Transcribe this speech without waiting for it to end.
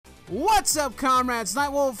What's up, comrades?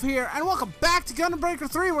 Nightwolf here, and welcome back to Gundam Breaker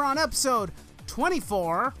 3. We're on episode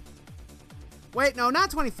 24. Wait, no, not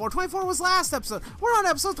 24. 24 was last episode. We're on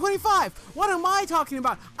episode 25. What am I talking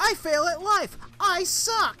about? I fail at life. I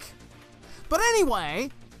suck. But anyway,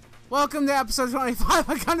 welcome to episode 25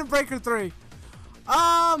 of Gundam Breaker 3.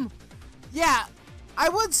 Yeah, I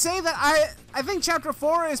would say that I think chapter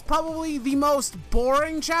 4 is probably the most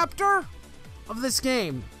boring chapter of this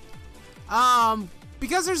game.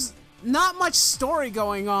 Because there's not much story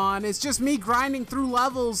going on. It's just me grinding through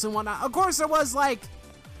levels and whatnot. Of course, there was like,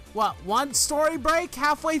 what, one story break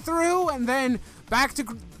halfway through, and then back to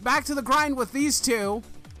the grind with these two,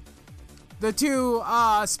 the two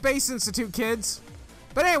Space Institute kids.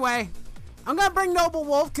 But anyway, I'm gonna bring Noble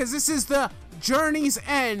Wolf because this is the Journey's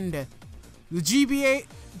End, the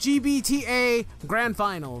GBTA Grand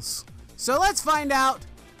Finals. So let's find out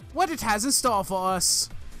what it has in store for us.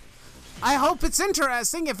 I hope it's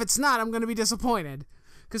interesting. If it's not, I'm going to be disappointed.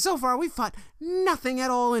 Because so far, we've fought nothing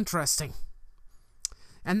at all interesting.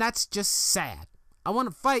 And that's just sad. I want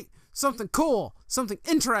to fight something cool, something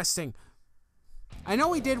interesting. I know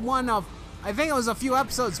we did one of, I think it was a few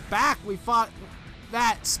episodes back, we fought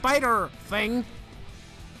that spider thing.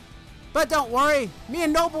 But don't worry, me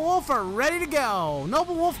and Noble Wolf are ready to go.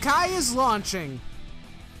 Noble Wolf Kai is launching.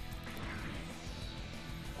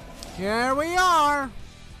 Here we are.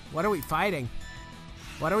 What are we fighting?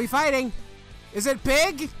 What are we fighting? Is it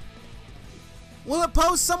big? Will it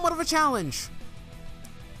pose somewhat of a challenge?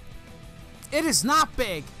 It is not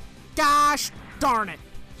big. Gosh darn it.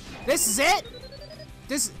 This is it?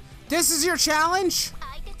 This is your challenge?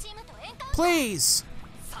 Please.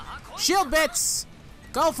 Shield bits.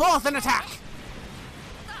 Go forth and attack.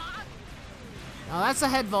 Oh, that's a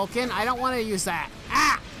head Vulcan. I don't want to use that.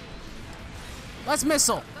 Ah! Let's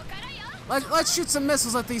missile. Let's shoot some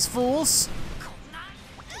missiles at these fools.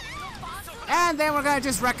 And then we're gonna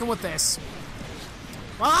just wreck them with this.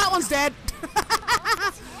 Well, that one's dead.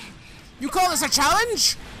 You call this a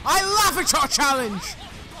challenge? I laugh at your challenge.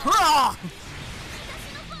 Hurrah!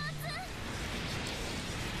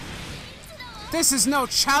 This is no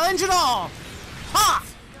challenge at all. Ha!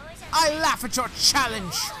 I laugh at your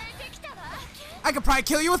challenge. I could probably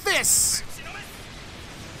kill you with this.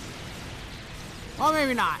 Well,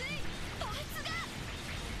 maybe not.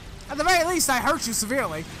 At the very least, I hurt you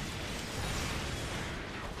severely.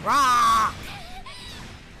 Rah!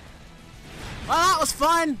 Well, that was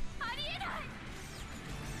fun.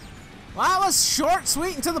 Well, that was short,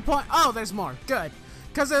 sweet, and to the point. Oh, there's more. Good.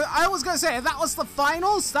 Because I was going to say, if that was the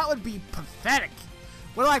finals, that would be pathetic.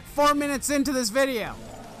 We're like 4 minutes into this video.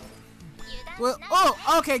 Well,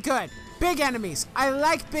 oh, okay, good. Big enemies. I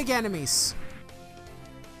like big enemies.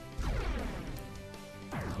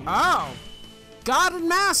 Oh. God and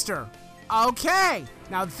Master. Okay.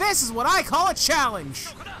 Now this is what I call a challenge.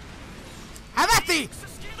 Have at thee.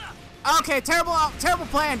 Okay, terrible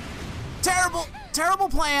plan. Terrible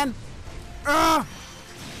plan. Ugh.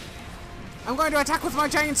 I'm going to attack with my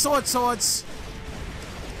giant swords.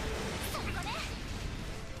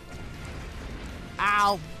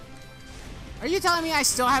 Ow. Are you telling me I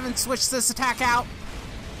still haven't switched this attack out?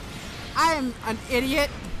 I am an idiot.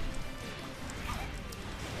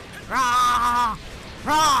 Rah!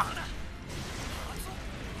 Rah!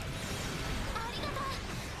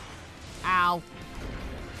 Ow.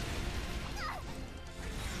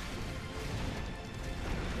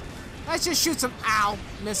 Let's just shoot some ow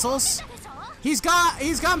missiles. He's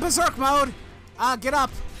gone berserk mode. Get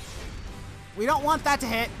up. We don't want that to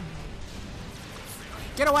hit.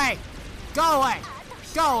 Get away. Go away.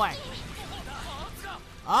 Go away.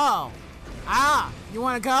 Oh. Ah, you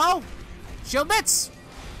want to go? Shield bits.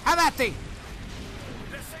 Have at thee.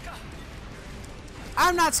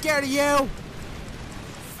 I'm not scared of you.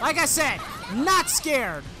 Like I said, not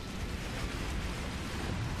scared.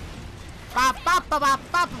 Bop, bop, bop, bop,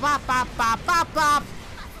 bop, bop, bop, bop, bop, bop.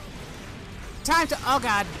 Time to, oh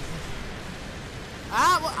god.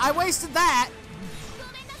 Well, I wasted that.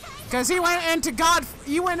 Because he went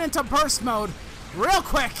into burst mode real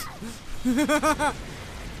quick.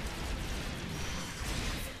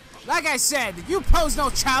 Like I said, you pose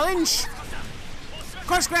no challenge. Of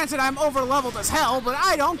course, granted, I'm over-leveled as hell, but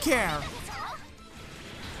I don't care.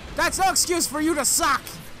 That's no excuse for you to suck.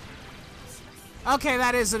 Okay,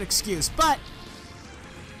 that is an excuse, but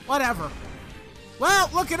whatever.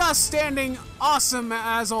 Well, look at us standing awesome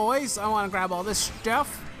as always. I want to grab all this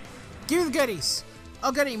stuff. Give me the goodies.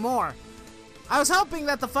 Oh, goody, more. I was hoping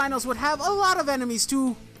that the finals would have a lot of enemies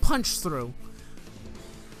to punch through.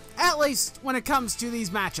 At least when it comes to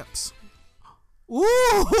these matchups.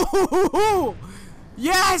 Ooh!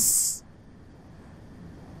 Yes!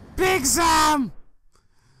 Big Zam!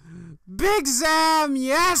 Big Zam,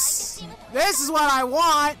 yes! This is what I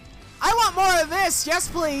want! I want more of this, yes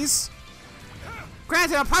please!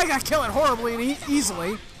 Granted, I'm probably gonna kill it horribly and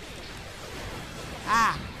easily.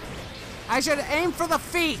 Ah. I should aim for the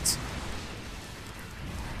feet.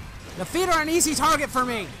 The feet are an easy target for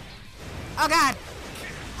me. Oh god.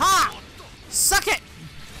 Ha! Suck it!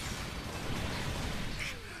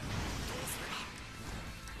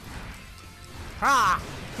 Ha!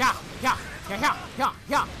 Yeah, yeah, yeah, yeah, yeah,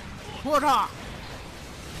 yeah. Hurrah!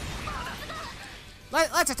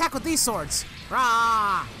 Let's attack with these swords.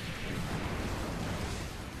 Rah!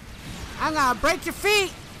 I'm gonna break your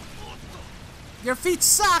feet! Your feet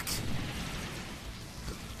suck!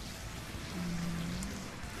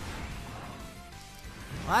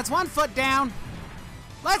 Well, that's one foot down.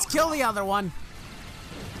 Let's kill the other one.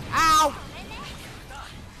 Ow!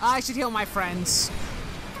 I should heal my friends.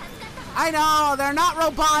 I know, they're not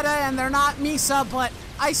Robota and they're not Misa, but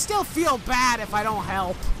I still feel bad if I don't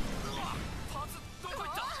help.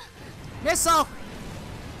 Missile!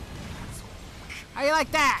 How you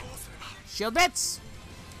like that? Shield bits!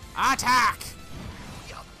 Attack!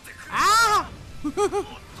 Ah!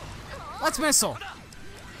 Let's missile.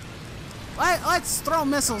 Let's throw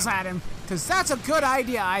missiles at him, because that's a good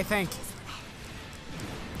idea, I think.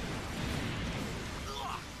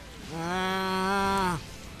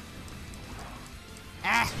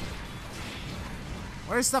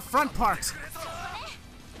 Where's the front part?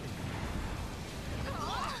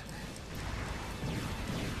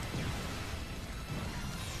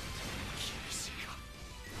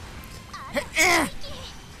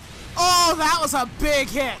 Oh, that was a big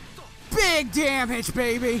hit. Big damage,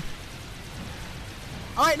 baby.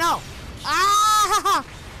 Oh, wait, no. Ah!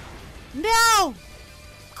 No!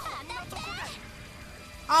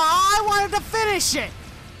 Oh, I wanted to finish it.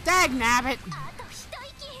 Dagnabbit.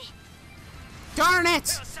 Darn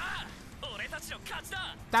it.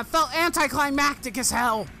 That felt anticlimactic as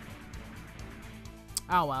hell.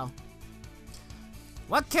 Oh, well.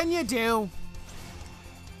 What can you do?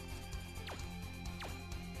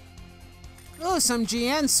 Oh, some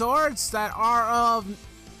GN swords that are of...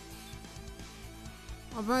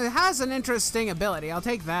 well, but it has an interesting ability. I'll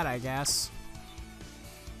take that, I guess.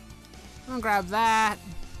 I'll grab that.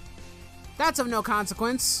 That's of no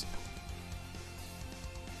consequence.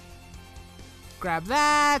 Grab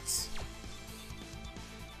that.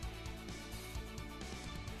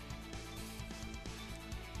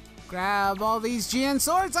 Grab all these GN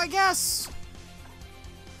swords, I guess.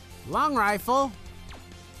 Long rifle.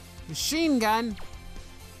 Machine gun.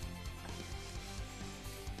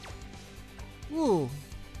 Ooh.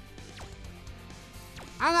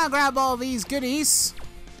 I'm gonna grab all these goodies.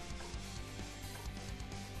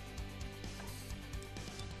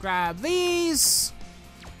 Grab these.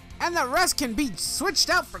 And the rest can be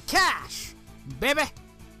switched out for cash, baby.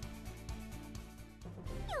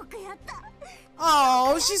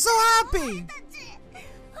 Oh, she's so happy.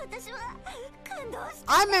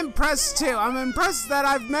 I'm impressed too. I'm impressed that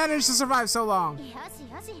I've managed to survive so long.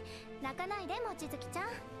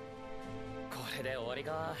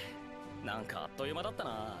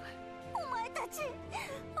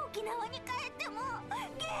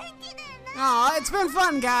 Oh, it's been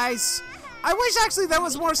fun, guys. I wish actually there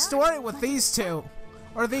was more story with these two.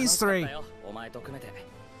 Or these three.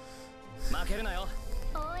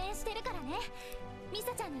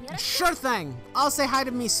 Sure thing. I'll say hi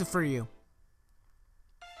to Misu for you.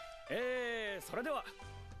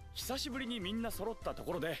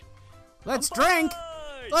 Let's drink!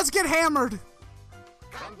 Let's get hammered!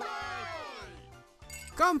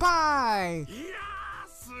 Gunpla!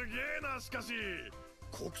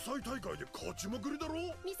 国際大会で勝ちまくりだろ。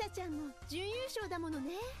ミサちゃんも準優勝だもの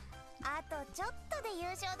ね。あとちょっとで優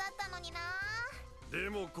勝だったのにな。で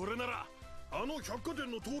もこれならあの百貨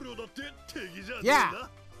店の棟梁だって敵じゃねえな。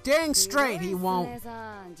Dang straight he won't.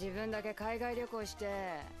 自分だけ海外旅行して。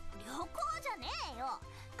旅行じゃねえよ。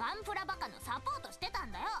ガンプラバカのサポートしてた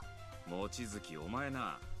んだよ。望月お前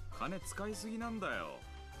な、金使いすぎなんだよ。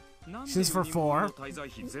She's for 4.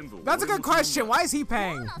 That's a good question. Why is he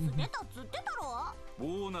paying?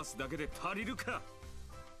 ボーナスだけで足りるか。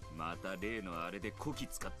また例のあれでこき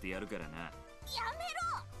使ってやるからな。やめ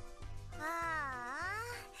ろ。あ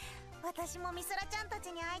あ、私もミスラちゃんた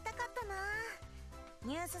ちに会いたかったな。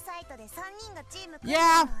ニュースサイトで3人がチーム組ん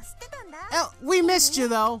だの知ってたんだ。We missed you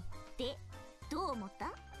though. で、どう思った？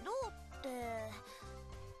どうって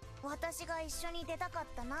私が一緒に出たかっ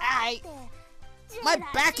たなって。My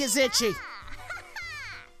back is itchy.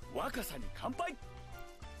 若さに乾杯。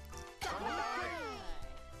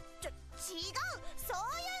違う、そう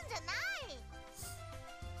いうんじゃない。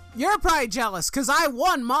You're probably jealous, because I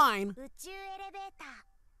won mine.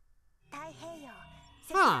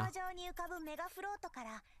 Huh.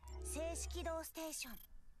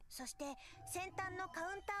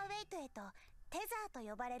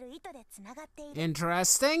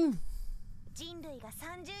 Interesting.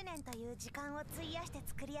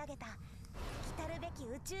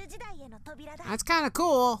 That's kind of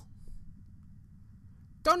cool.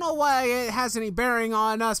 Don't know why it has any bearing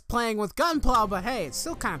on us playing with Gunpla, but hey, it's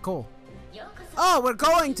still kind of cool. Oh, we're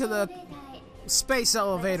going to the space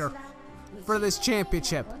elevator for this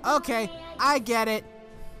championship. Okay, I get it.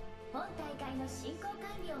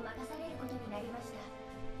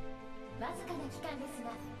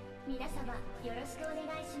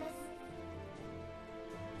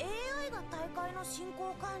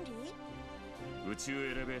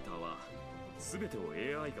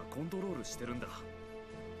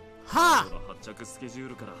 Huh!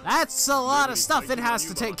 That's a lot of stuff it has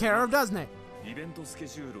to take care of, doesn't it?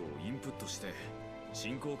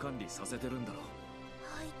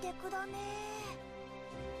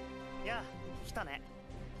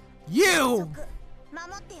 You!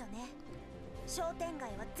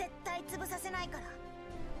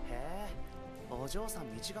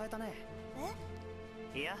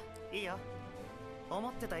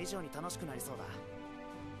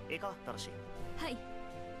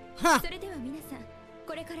 Huh. それでは皆さん、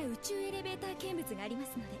これから宇宙エレベーター見物があります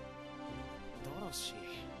ので。ドロシ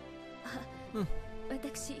ー。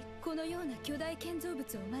私、このような巨大建造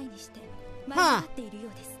物を前にして舞い上がっているよ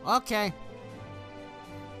うです。Okay. い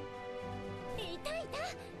たいた。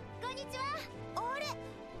こんにちは。あれ、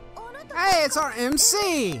あなた。Hey, it's our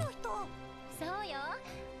MC. そうよ。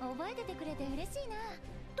覚えててくれて嬉しいな。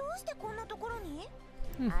どうしてこんなところに？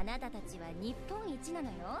あなたたちは日本一な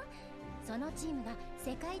のよ。そのチームが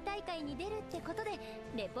世界大会に出るってことで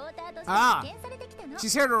レポーターとして派遣されてきたの。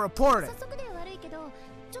She's here to report it. 早速で悪いけど、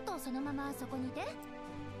ちょっとそのままそこにいて。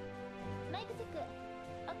マイクチェック。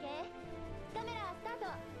オッケー。カメラスタート。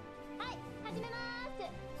はい、始めま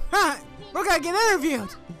す。We're gonna get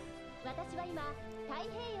interviewed. 私は今太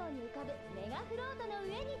平洋に浮かぶメガフロートの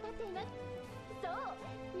上に立っています。そう、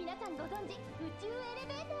皆さんご存知宇宙エ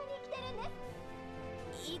レベーターに来てるんで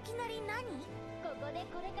す。いきなり何？ここで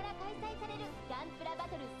これから開催されるガンプラバ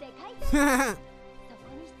トル世界大会。そ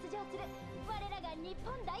こに出場する我らが日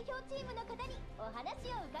本代表チームの方にお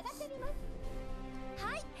話を伺ってみます。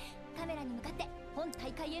はい、カメラに向かって本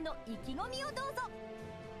大会への意気込みをどうぞ。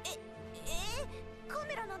カ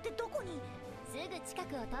メラなんてどこに？すぐ近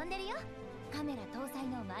くを飛んでるよ。カメラ搭載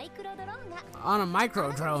のマイクロドローンが On a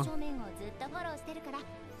micro drone. 正面をずっとフォローしてるから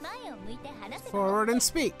前を向いて話せば。 Forward and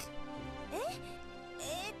speak.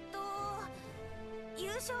 優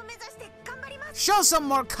勝目指して頑張ります。 Show some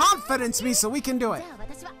more confidence, Misa. We can do it. じゃあ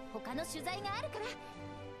私は他の取材があるか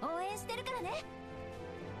ら応援してるからね。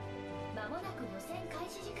まもなく予選開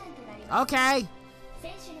始時間となります。 Okay.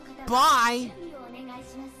 選手の方は Bye. 準備をお願い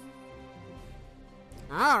します。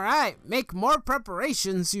 All right. Make more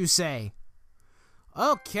preparations, you say.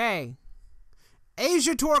 Okay.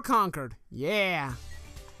 Asia Tour conquered. Yeah.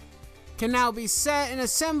 Can now be set in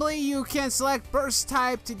assembly. You can select burst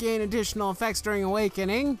type to gain additional effects during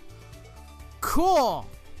awakening. Cool.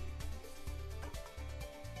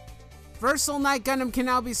 Versal Knight Gundam can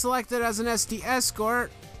now be selected as an SD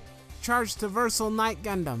escort. Charged to Versal Knight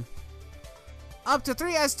Gundam. Up to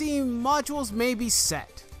 3 SD modules may be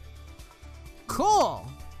set. Cool.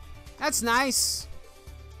 That's nice.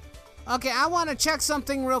 Okay, I want to check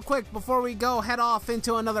something real quick before we go head off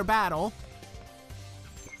into another battle.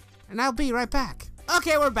 And I'll be right back.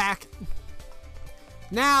 Okay, we're back.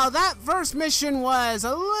 Now, that first mission was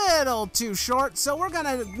a little too short, so we're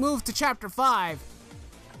gonna move to Chapter 5.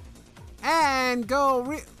 And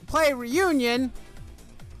go play Reunion.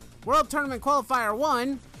 World Tournament Qualifier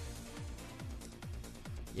 1.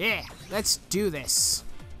 Yeah, let's do this.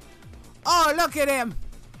 Oh, look at him.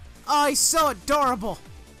 Oh, he's so adorable.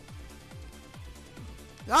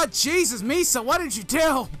 Oh, Jesus, Misa, what did you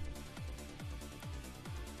do?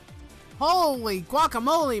 Holy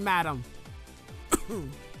guacamole, madam.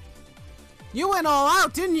 You went all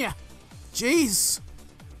out, didn't you? Jeez.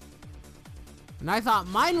 And I thought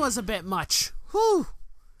mine was a bit much. Whew.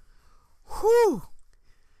 Whew.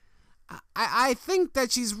 I think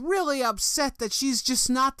that she's really upset that she's just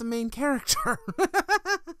not the main character.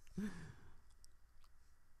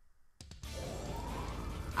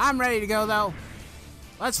 I'm ready to go, though.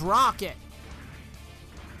 Let's rock it.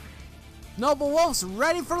 Noble Wolf's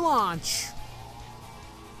ready for launch.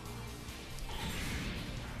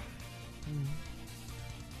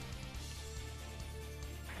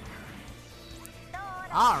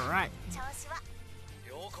 All right.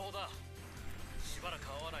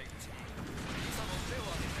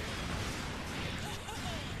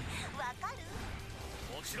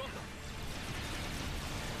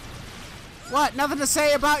 What? Nothing to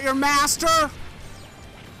say about your master?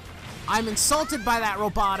 I'm insulted by that,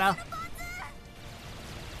 Robota.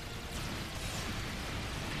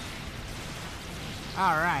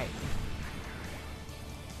 Alright.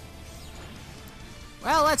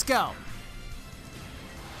 Well, let's go.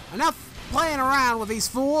 Enough playing around with these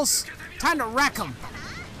fools. Time to wreck them.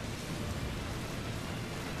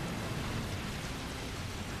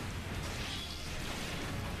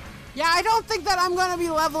 Yeah, I don't think that I'm going to be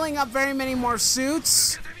leveling up very many more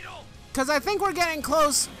suits. Because I think we're getting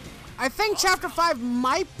close. I think Chapter 5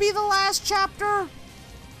 might be the last chapter.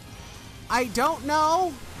 I don't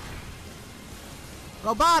know.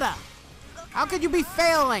 Robota, how could you be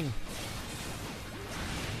failing?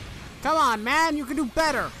 Come on, man, you can do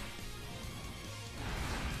better.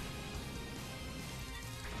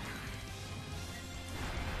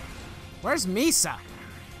 Where's Misa?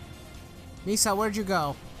 Misa, where'd you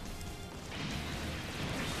go?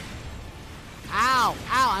 Ow,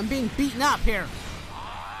 ow, I'm being beaten up here.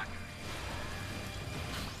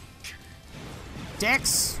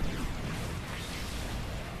 Dicks.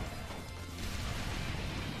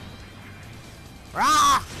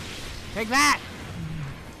 Rah! Take that!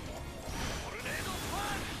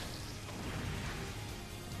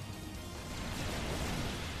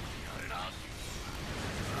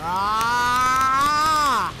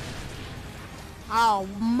 Ah! I'll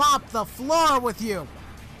mop the floor with you.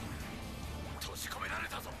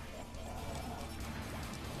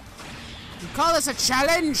 You call this a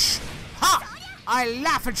challenge? Ha! I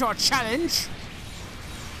laugh at your challenge.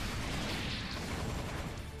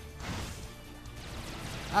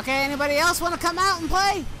 Okay, anybody else want to come out and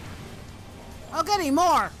play? I'll get any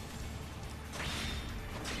more.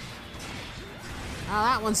 Oh,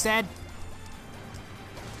 that one's dead.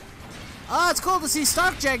 Oh, it's cool to see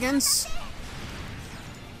Stark Jeggins.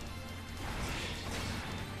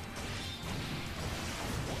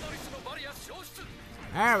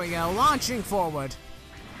 There we go, launching forward.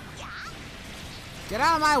 Get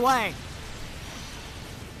out of my way.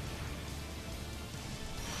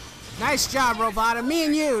 Nice job, Robota. Me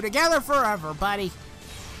and you, together forever, buddy.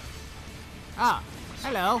 Ah,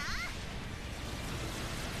 hello.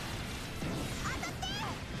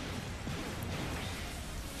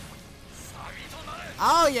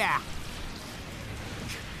 Oh, yeah.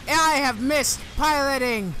 I have missed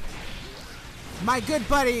piloting my good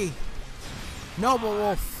buddy, Noble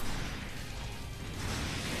Wolf.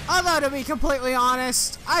 Although, to be completely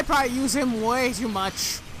honest, I probably use him way too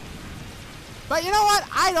much. But you know what?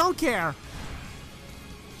 I don't care.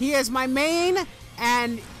 He is my main,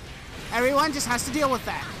 and everyone just has to deal with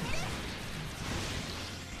that.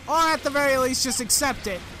 Or at the very least, just accept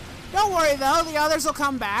it. Don't worry, though. The others will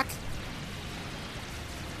come back.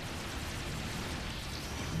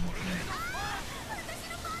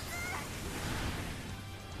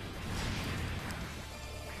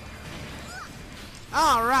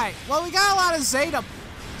 Alright, well, we got a lot of Zeta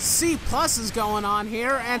C pluses going on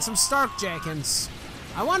here, and some Stark Jenkins.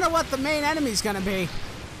 I wonder what the main enemy's gonna be.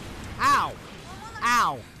 Ow.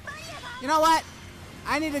 Ow. You know what?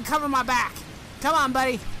 I need to cover my back. Come on,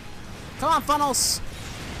 buddy. Come on, Funnels.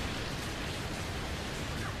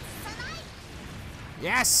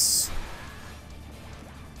 Yes.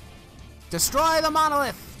 Destroy the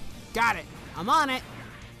monolith. Got it. I'm on it.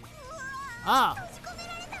 Oh.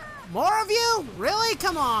 More of you? Really?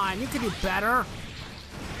 Come on, you can do better.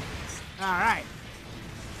 Alright.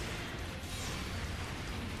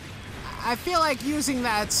 I feel like using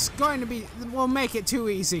that's going to be, will make it too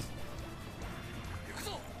easy.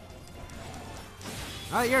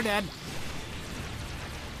 Oh, you're dead.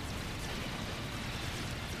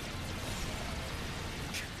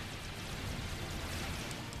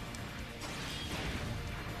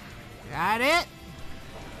 Got it.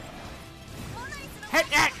 Hit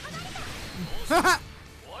it.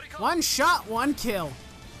 One shot, one kill.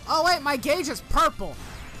 Oh wait, my gauge is purple.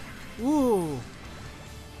 Ooh.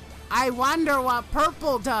 I wonder what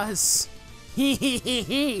purple does. Hee hee hee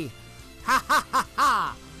hee. Ha ha ha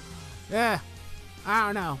ha. Yeah. I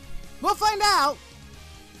don't know. We'll find out.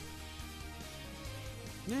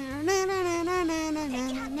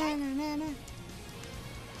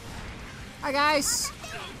 Hi guys.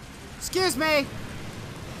 Excuse me.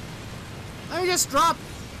 Let me just drop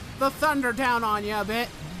the thunder down on you a bit.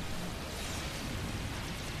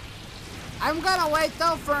 I'm gonna wait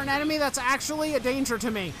though for an enemy that's actually a danger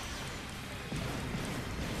to me.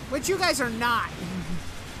 Which you guys are not.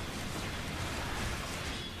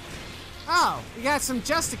 Oh, we got some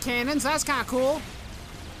Justa cannons. That's kind of cool.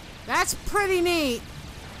 That's pretty neat.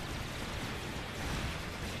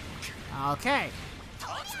 Okay.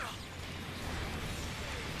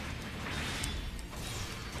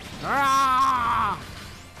 Ah!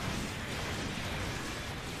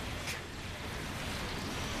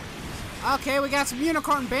 Okay, we got some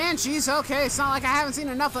unicorn banshees. Okay, it's not like I haven't seen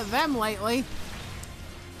enough of them lately.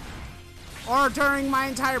 Or during my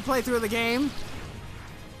entire playthrough of the game.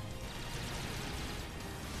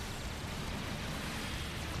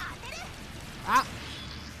 Ah,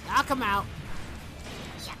 knock him out.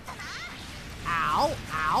 Ow,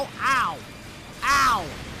 ow, ow. Ow.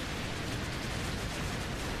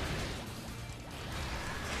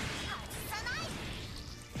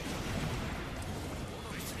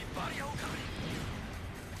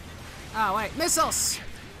 Oh, wait. Missiles!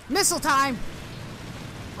 Missile time!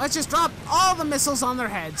 Let's just drop all the missiles on their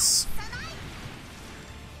heads.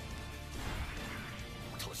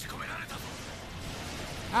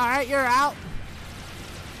 Alright, you're out.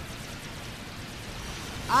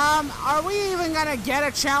 Are we even gonna get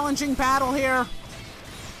a challenging battle here?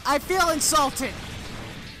 I feel insulted.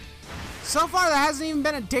 So far, there hasn't even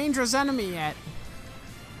been a dangerous enemy yet.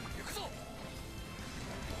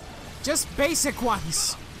 Just basic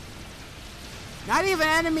ones. Not even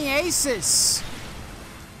enemy aces.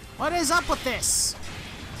 What is up with this?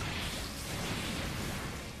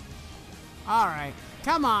 Alright.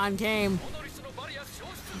 Come on, game.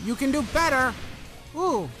 You can do better.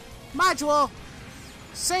 Ooh. Module.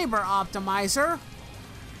 Saber optimizer.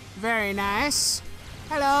 Very nice.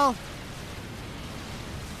 Hello.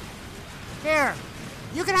 Here.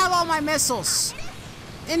 You can have all my missiles.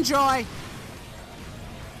 Enjoy.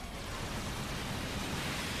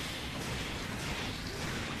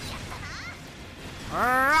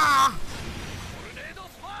 Rah!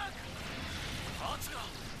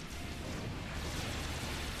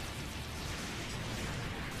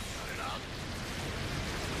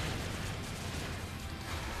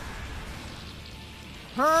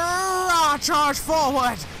 Hurrah! Charge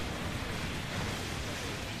forward!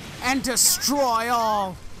 And destroy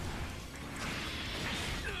all!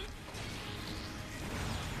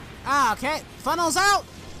 Okay, funnels out!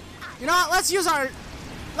 You know what, let's use our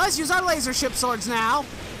laser ship swords now.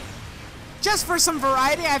 Just for some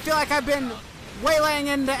variety, I feel like I've been waylaying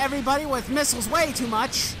into everybody with missiles way too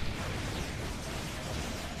much.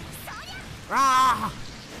 Ah!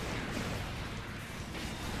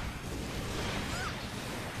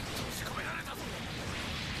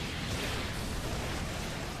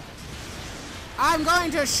 I'm going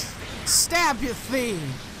to stab you, thee.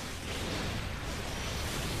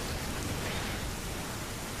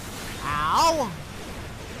 Ow!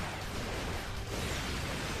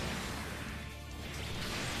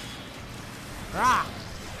 Rah!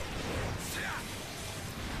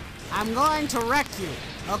 I'm going to wreck you,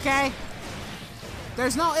 okay?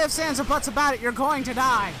 There's no ifs, ands, or buts about it. You're going to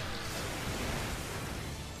die.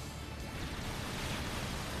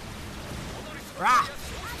 Rah!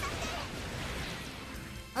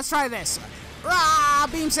 Let's try this. Rah!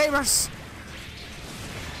 Beam sabers!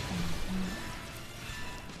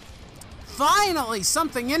 Finally,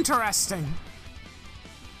 something interesting.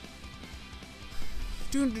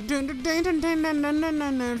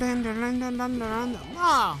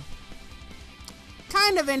 Oh.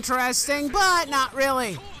 Kind of interesting, but not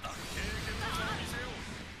really.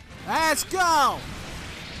 Let's go!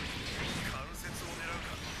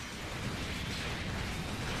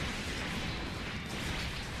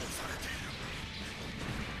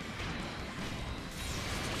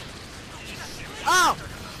 Oh!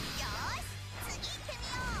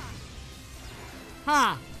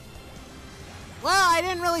 Huh. Well, I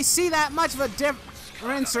didn't really see that much of a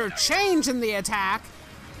difference or change in the attack.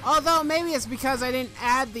 Although, maybe it's because I didn't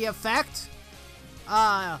add the effect.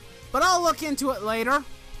 But I'll look into it later.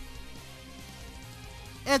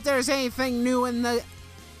 If there's anything new in the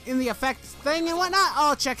effect thing and whatnot,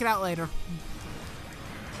 I'll check it out later.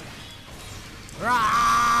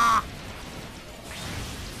 Rah!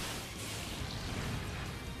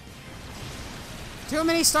 Too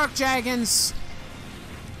many Stark Dragons.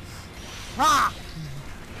 Ah!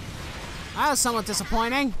 That was somewhat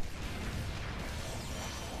disappointing.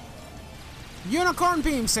 Unicorn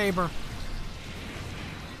Beam Saber.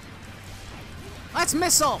 Let's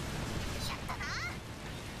missile.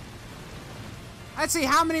 Let's see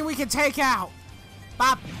how many we can take out.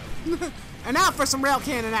 Bop. And now for some rail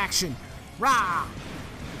cannon action. Rah!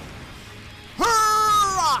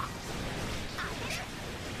 Hurrah!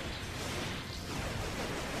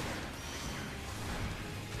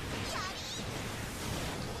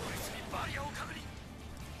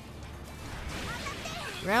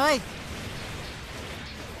 Really?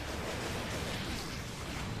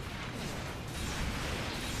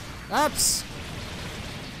 Oops.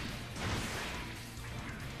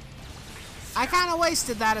 I kind of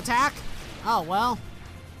wasted that attack. Oh, well.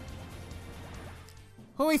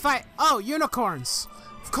 Who we fight? Oh, unicorns.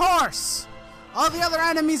 Of course. All the other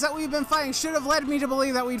enemies that we've been fighting should have led me to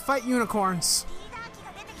believe that we'd fight unicorns.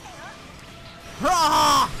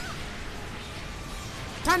 Hurrah!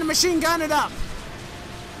 Time to machine gun it up.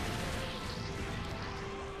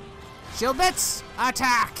 Shield bits,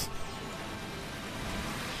 attack.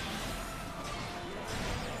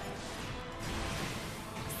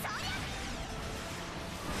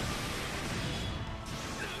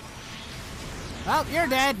 Oh, you're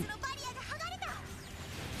dead.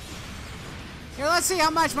 Here, let's see how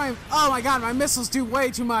much my... Oh my god, my missiles do way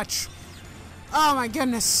too much. Oh my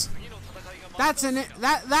goodness.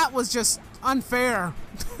 That was just unfair.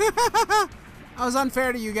 That was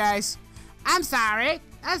unfair to you guys. I'm sorry.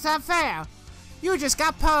 That's not fair. You just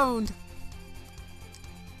got pwned.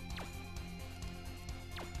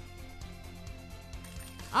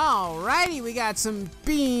 Alrighty, we got some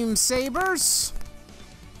beam sabers.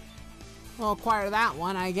 We'll acquire that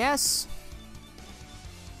one, I guess.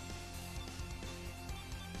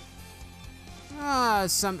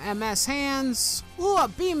 Some MS hands. Ooh, a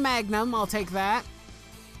beam magnum. I'll take that.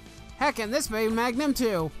 Heck, and this beam magnum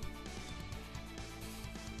too.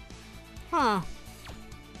 Huh.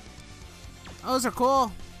 Those are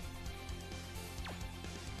cool.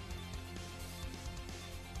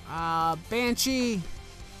 Banshee.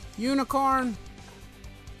 Unicorn.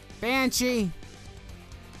 Banshee.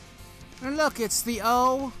 And look, it's the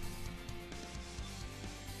O.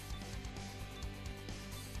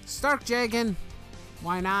 Stark Jagan.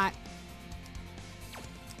 Why not?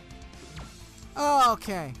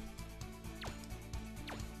 Okay.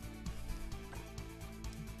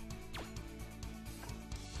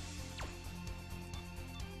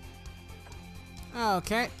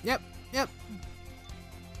 Okay. Yep.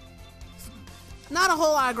 Not a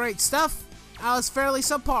whole lot of great stuff. I was fairly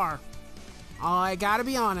subpar. I gotta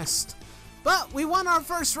be honest. But we won our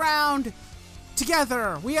first round.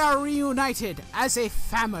 Together, we are reunited as a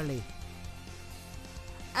family.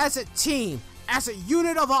 As a team. As a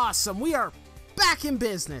unit of awesome. We are back in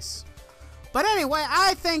business. But anyway,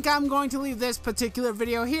 I think I'm going to leave this particular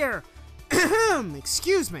video here.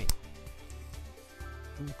 Excuse me.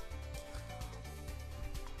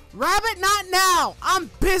 Rabbit, not now. I'm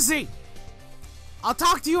busy. I'll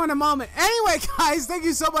talk to you in a moment. Anyway, guys, thank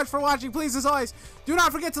you so much for watching. Please, as always, do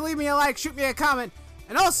not forget to leave me a like, shoot me a comment,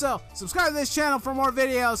 and also subscribe to this channel for more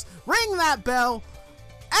videos. Ring that bell.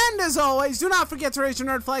 And as always, do not forget to raise your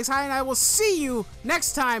nerd flags high, and I will see you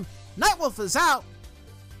next time. Nightwolf is out.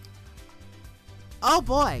 Oh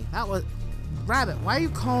boy, that was... Rabbit, why are you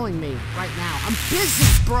calling me right now? I'm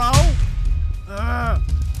busy, bro.